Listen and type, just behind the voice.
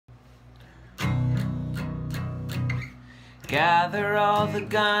Gather all the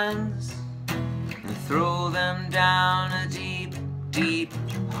guns and throw them down a deep, deep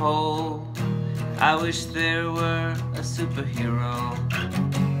hole. I wish there were a superhero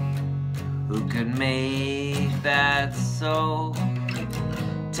who could make that so.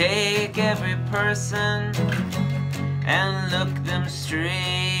 Take every person and look them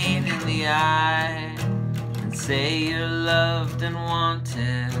straight in the eye and say you're loved and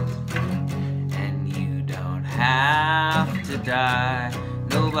wanted, and you don't have to die.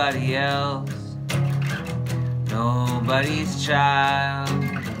 Nobody else, nobody's child,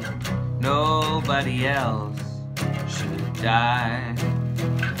 nobody else should die.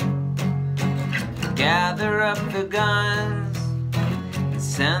 Gather up the guns and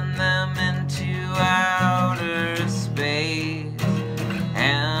send them into outer space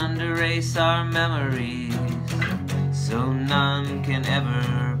and erase our memories so none can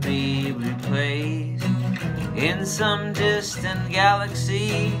ever be replaced. In some distant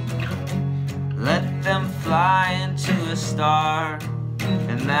galaxy, let them fly into a star,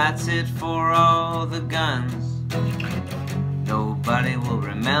 and that's it for all the guns. Nobody will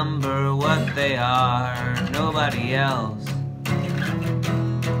remember what they are. Nobody else,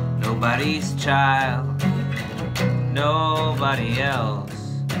 nobody's child, nobody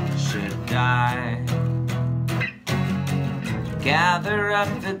else should die. Gather up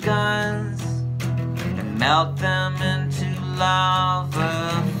the guns and melt them into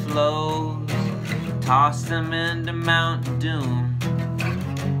lava flows. Toss them into Mount Doom,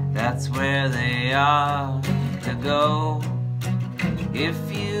 that's where they ought to go. If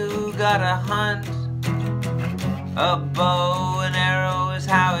you gotta hunt, a bow and arrow is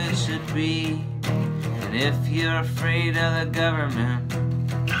how it should be. And if you're afraid of the government,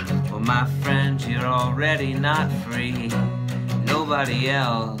 well, my friend, you're already not free. Nobody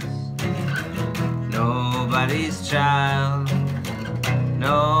else, nobody's child,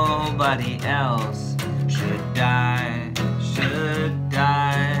 nobody else should die, should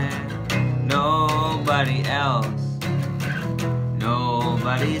die. Nobody else,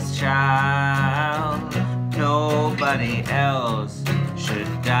 nobody's child, nobody else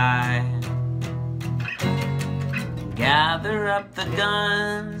should die. Gather up the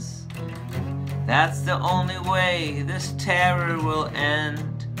guns, that's the only way this terror will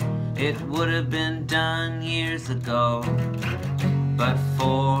end. It would have been done years ago, but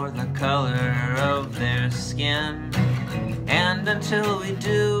for the color of their skin. And until we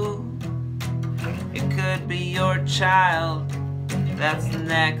do, it could be your child that's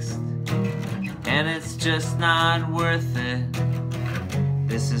next, and it's just not worth it.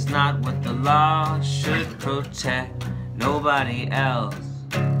 This is not what the law should protect. Nobody else,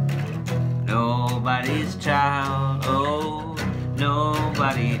 nobody's child, oh,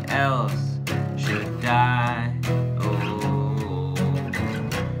 nobody else should die, oh,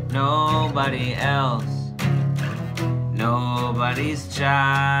 nobody else, nobody's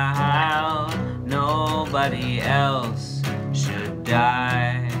child, nobody else should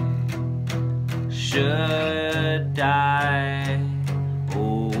die, should die.